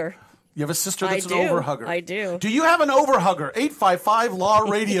sister. You have a sister that's I an do. overhugger? I do. Do you have an overhugger? 855-LAW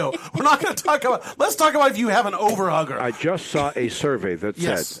radio. We're not going to talk about... Let's talk about if you have an overhugger. I just saw a survey that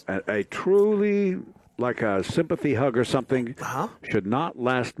said a truly... like a sympathy hug or something, should not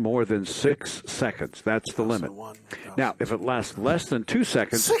last more than 6 seconds. That's the limit. Now, if it lasts less than 2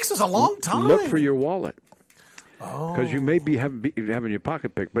 seconds... 6 is a long time. Look for your wallet. Because you may be having your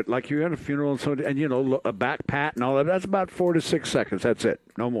pocket picked, but like you're at a funeral and you know, a back pat and all that, that's about 4 to 6 seconds. That's it.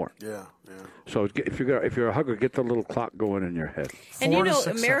 No more. Yeah. So if you're a hugger, get the little clock going in your head. And you know,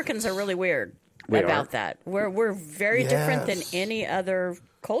 Americans are really weird about that. We're very different than any other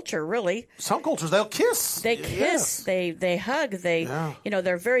culture, really. Some cultures, they'll kiss. They kiss. Yes. They hug. You know,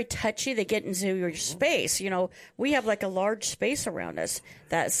 they're very touchy. They get into your space. You know, we have like a large space around us.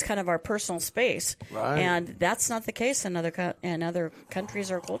 That's kind of our personal space, and that's not the case in other countries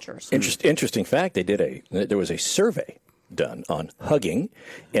or cultures. Interesting fact. There was a survey done on hugging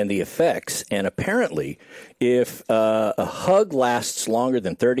and the effects, and apparently if a hug lasts longer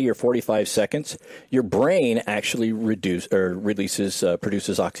than 30 or 45 seconds, your brain actually produces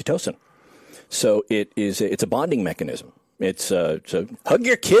oxytocin. So it's a bonding mechanism. So hug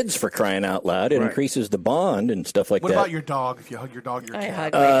your kids, for crying out loud. It increases the bond and stuff like that. What about your dog? If you hug your dog, I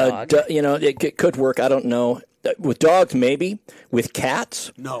hug my dog. You know, it could work. I don't know. With dogs, maybe. With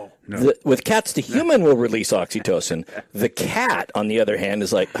cats, no. With cats, the human will release oxytocin. The cat, on the other hand,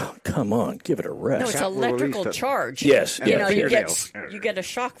 is like, oh, come on, give it a rest. No, it's electrical charge. Yes. You know, you get a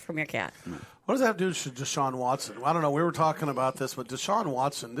shock from your cat. What does that have to do with Deshaun Watson? I don't know. We were talking about this, but Deshaun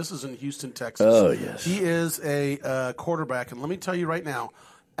Watson, this is in Houston, Texas. Oh, yes. He is a quarterback, and let me tell you right now,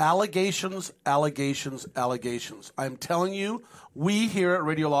 allegations. I'm telling you, we here at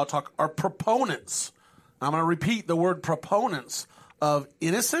Radio Law Talk are proponents. I'm going to repeat the word proponents of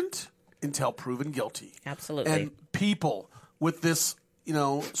innocent until proven guilty. Absolutely. And people with this, you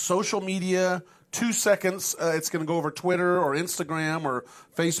know, social media, 2 seconds, it's going to go over Twitter or Instagram or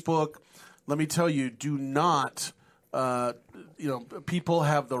Facebook. Let me tell you, do not, people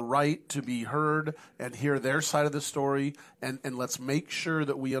have the right to be heard and hear their side of the story. And let's make sure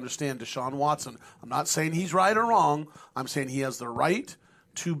that we understand Deshaun Watson. I'm not saying he's right or wrong. I'm saying he has the right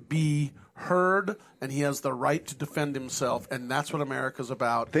to be heard, and he has the right to defend himself, and that's what America's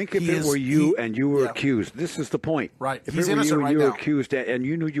about. Think if it were you and you were accused. This is the point. Right. If He's it were innocent you and right you were now. accused and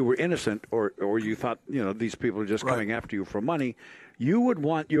you knew you were innocent or you thought, you know, these people are just coming after you for money, you would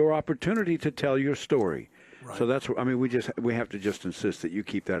want your opportunity to tell your story. Right. So that's what, I mean, we have to just insist that you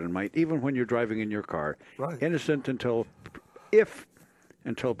keep that in mind, even when you're driving in your car. Right. Innocent until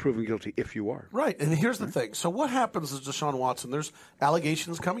proven guilty, if you are. Right, and here's the thing. So what happens is Deshaun Watson, there's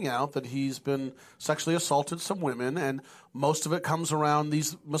allegations coming out that he's been sexually assaulted some women, and most of it comes around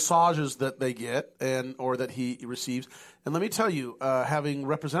these massages that they get or that he receives. And let me tell you, having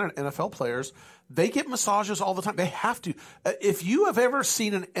represented NFL players, they get massages all the time. They have to. If you have ever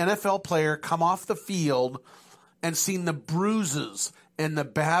seen an NFL player come off the field and seen the bruises and the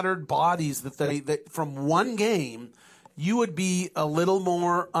battered bodies that they from one game, you would be a little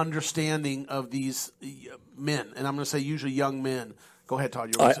more understanding of these men. And I'm going to say usually young men. Go ahead,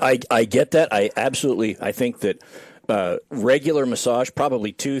 Todd. I get that. I think that regular massage,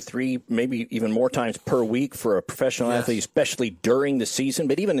 probably 2, 3, maybe even more times per week for a professional athlete, especially during the season,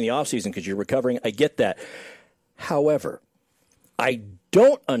 but even in the off season because you're recovering. I get that. However, I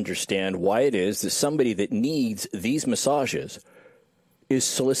don't understand why it is that somebody that needs these massages is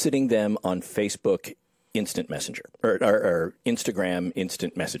soliciting them on Facebook Instant Messenger or Instagram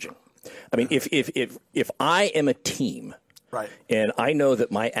Instant Messaging. I mean, if I am a team, right, and I know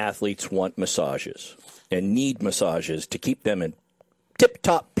that my athletes want massages and need massages to keep them in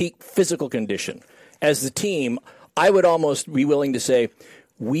tip-top peak physical condition, as the team, I would almost be willing to say,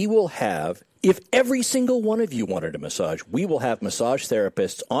 we will have, if every single one of you wanted a massage, we will have massage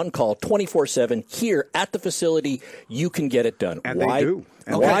therapists on call 24/7 here at the facility. You can get it done. And why they do.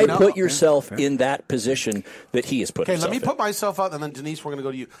 And why they do. put yourself in that position that he has put Okay, himself let me in? put myself out, and then Denise, we're going to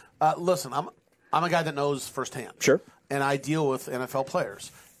go to you. Listen, I'm a guy that knows firsthand. Sure. And I deal with NFL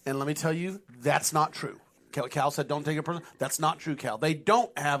players. And let me tell you, that's not true. Cal said, don't take it personal. That's not true, Cal. They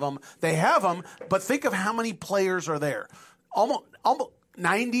don't have them. They have them, but think of how many players are there. Almost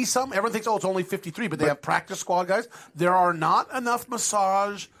 90-some. Everyone thinks, it's only 53, but they have practice squad guys. There are not enough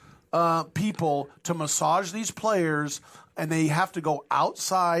massage people to massage these players, and they have to go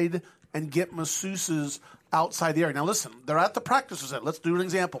outside and get masseuses outside the area. Now, listen, they're at the practice facility. Let's do an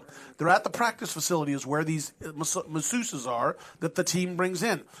example. They're at the practice facility is where these masseuses are that the team brings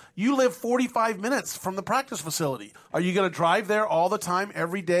in. You live 45 minutes from the practice facility. Are you going to drive there all the time,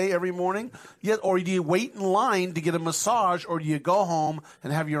 every day, every morning? Or do you wait in line to get a massage, or do you go home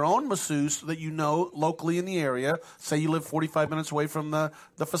and have your own masseuse that you know locally in the area? Say you live 45 minutes away from the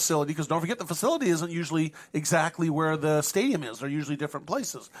facility, because don't forget the facility isn't usually exactly where the stadium is. They're usually different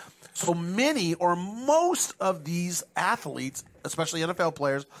places. So many or most of these athletes, especially NFL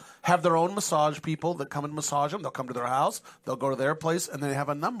players, have their own massage people that come and massage them. They'll come to their house, they'll go to their place, and they have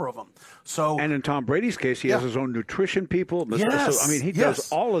a number of them. So, and in Tom Brady's case, he has his own nutrition people. Yes. So, I mean, he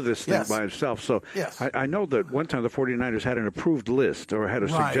does all of this thing by himself. So Yes. I know that one time the 49ers had an approved list or had a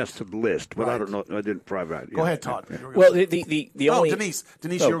suggested list, but I don't know. I didn't provide. Go ahead, Todd. Well, the only... Denise,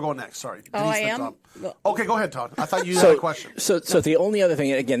 you were going next. Sorry. Denise, I am? Tom. Okay, go ahead, Todd. I thought you had a question. So the only other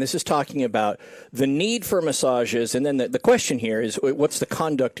thing, again, this is talking about the need for massages, and then the question here is what's the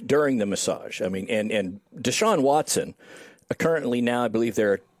conduct during the massage? I mean, and Deshaun Watson, currently now I believe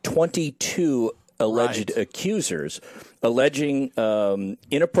there are 22 alleged accusers alleging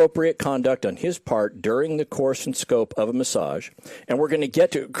inappropriate conduct on his part during the course and scope of a massage. And we're going to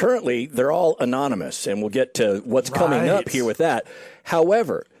get to, currently, they're all anonymous, and we'll get to what's coming up here with that.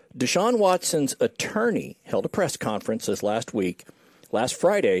 However, Deshaun Watson's attorney held a press conference this last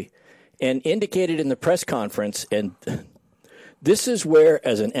Friday, and indicated in the press conference, and this is where,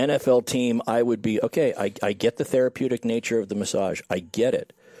 as an NFL team, I would be, okay, I get the therapeutic nature of the massage. I get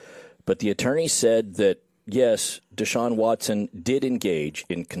it. But the attorney said that, yes, Deshaun Watson did engage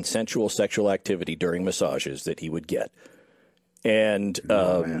in consensual sexual activity during massages that he would get. And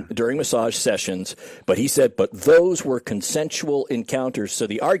during massage sessions, but he said, but those were consensual encounters. So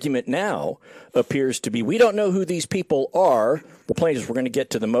the argument now appears to be, we don't know who these people are. The plaintiffs, we're going to get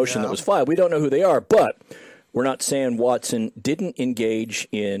to the motion that was filed. We don't know who they are, but we're not saying Watson didn't engage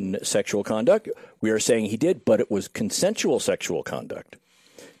in sexual conduct. We are saying he did, but it was consensual sexual conduct.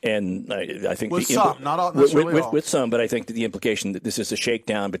 And I think with some, not all, necessarily all. With some, but I think that the implication that this is a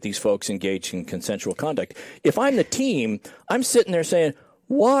shakedown, but these folks engaged in consensual conduct. If I'm the team, I'm sitting there saying,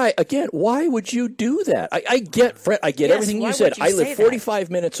 why would you do that? I get, Fred, I get everything you said. I live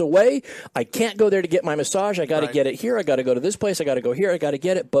 45 minutes away. I can't go there to get my massage. I got to get it here. I got to go to this place. I got to go here. I got to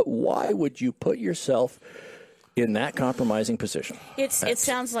get it. But why would you put yourself in that compromising position? It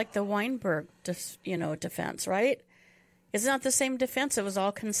sounds like the Weinberg, defense, right? Isn't that the same defense? It was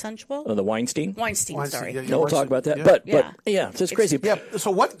all consensual. Oh, the Weinstein, sorry. No, we'll talk about that. Yeah. But so it's crazy. Yeah.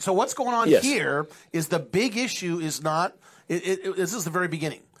 So what's going on here is the big issue is not. This is the very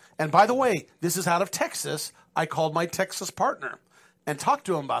beginning. And by the way, this is out of Texas. I called my Texas partner and talked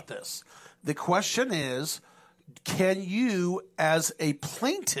to him about this. The question is, can you, as a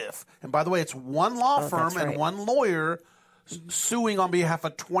plaintiff, and by the way, it's one law firm and one lawyer suing on behalf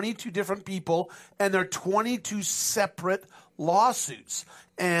of 22 different people, and they're 22 separate lawsuits.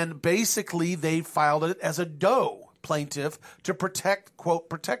 And basically, they filed it as a Doe plaintiff to protect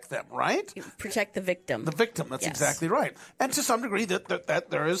them, right? Protect the victim. The victim, that's exactly right. And to some degree, that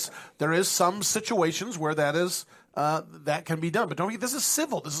there is some situations where that is that can be done. But don't forget, this is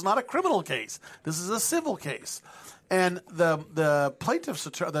civil. This is not a criminal case. This is a civil case. And the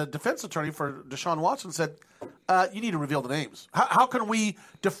defense attorney for Deshaun Watson said, you need to reveal the names. How can we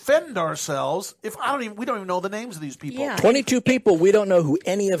defend ourselves if we don't even know the names of these people? Yeah. 22 people, we don't know who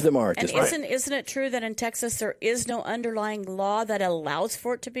any of them are. And isn't it true that in Texas there is no underlying law that allows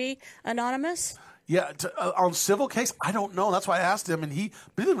for it to be anonymous? Yeah, on civil case, I don't know. That's why I asked him, and he,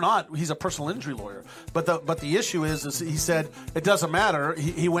 believe it or not, he's a personal injury lawyer. But the issue is he said it doesn't matter.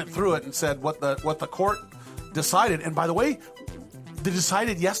 He went through it and said what the court decided. And by the way, they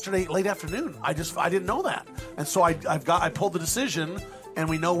decided yesterday late afternoon. I didn't know that, and so I pulled the decision, and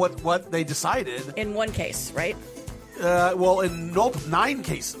we know what they decided in one case, right? In 9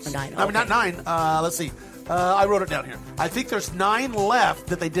 cases. 9. I mean, not 9. Let's see. I wrote it down here. I think there's 9 left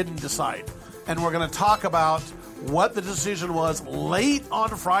that they didn't decide. And we're going to talk about what the decision was late on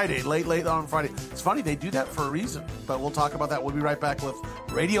Friday. Late on Friday. It's funny, they do that for a reason. But we'll talk about that. We'll be right back with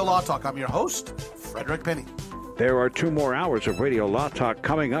Radio Law Talk. I'm your host, Frederick Penny. There are 2 more hours of Radio Law Talk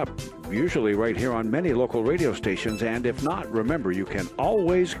coming up, usually right here on many local radio stations. And if not, remember, you can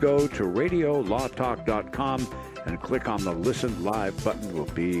always go to radiolawtalk.com and click on the Listen Live button. We'll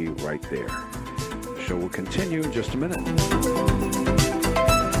be right there. The show will continue in just a minute.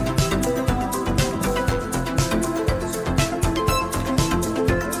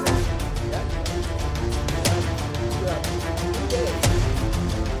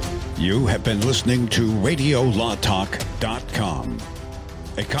 You have been listening to RadioLawTalk.com,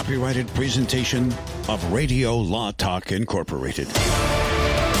 a copyrighted presentation of Radio Law Talk Incorporated.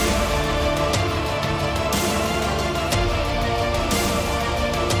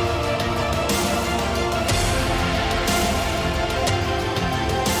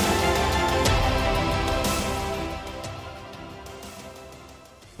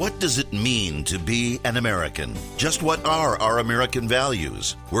 What does it mean to be an American? Just what are our American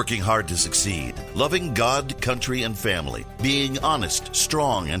values? Working hard to succeed, loving God, country, and family, being honest,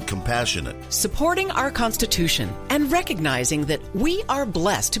 strong, and compassionate. Supporting our Constitution and recognizing that we are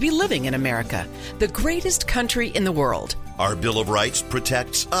blessed to be living in America, the greatest country in the world. Our Bill of Rights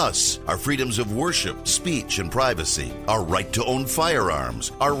protects us, our freedoms of worship, speech, and privacy, our right to own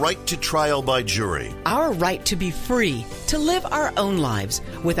firearms, our right to trial by jury, our right to be free, to live our own lives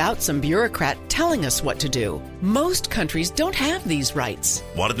without some bureaucrat telling us what to do. Most countries don't have these rights.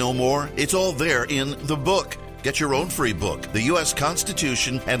 Want to know more? It's all there in the book. Get your own free book, The U.S.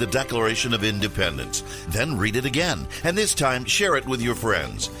 Constitution and the Declaration of Independence. Then read it again, and this time share it with your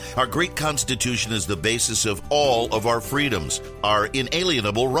friends. Our great Constitution is the basis of all of our freedoms, our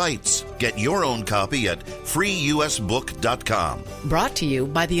inalienable rights. Get your own copy at freeusbook.com. Brought to you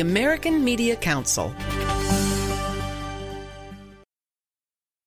by the American Media Council.